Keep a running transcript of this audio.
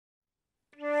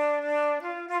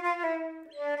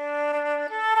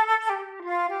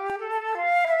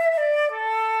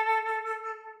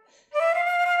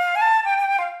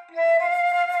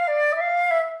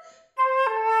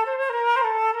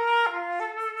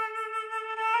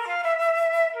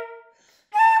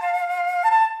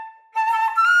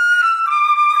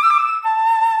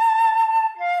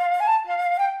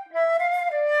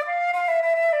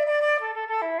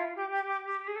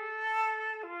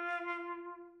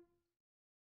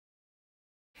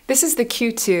This is the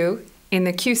Q2 in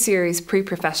the Q series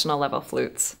pre-professional level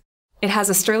flutes. It has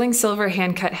a sterling silver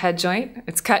hand-cut head joint,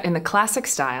 it's cut in the classic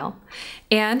style,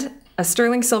 and a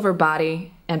sterling silver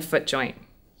body and foot joint.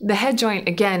 The head joint,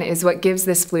 again, is what gives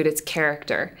this flute its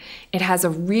character. It has a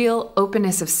real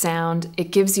openness of sound.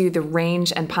 It gives you the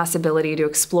range and possibility to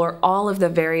explore all of the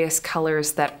various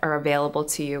colors that are available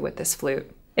to you with this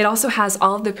flute. It also has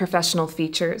all of the professional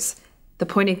features. The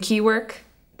pointed keywork.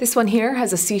 This one here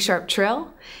has a C-sharp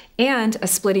trill and a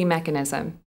splitty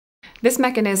mechanism. This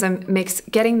mechanism makes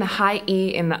getting the high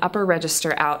E in the upper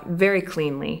register out very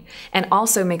cleanly and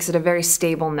also makes it a very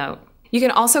stable note. You can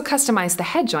also customize the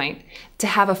head joint to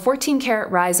have a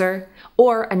 14-karat riser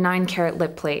or a 9-karat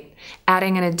lip plate,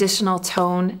 adding an additional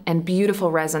tone and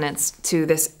beautiful resonance to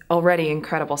this already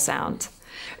incredible sound.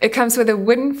 It comes with a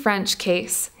wooden French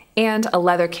case and a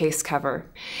leather case cover.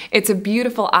 It's a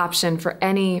beautiful option for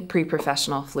any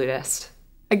pre-professional flutist.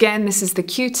 Again, this is the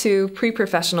Q2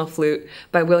 Pre-Professional Flute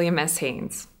by William S.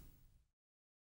 Haynes.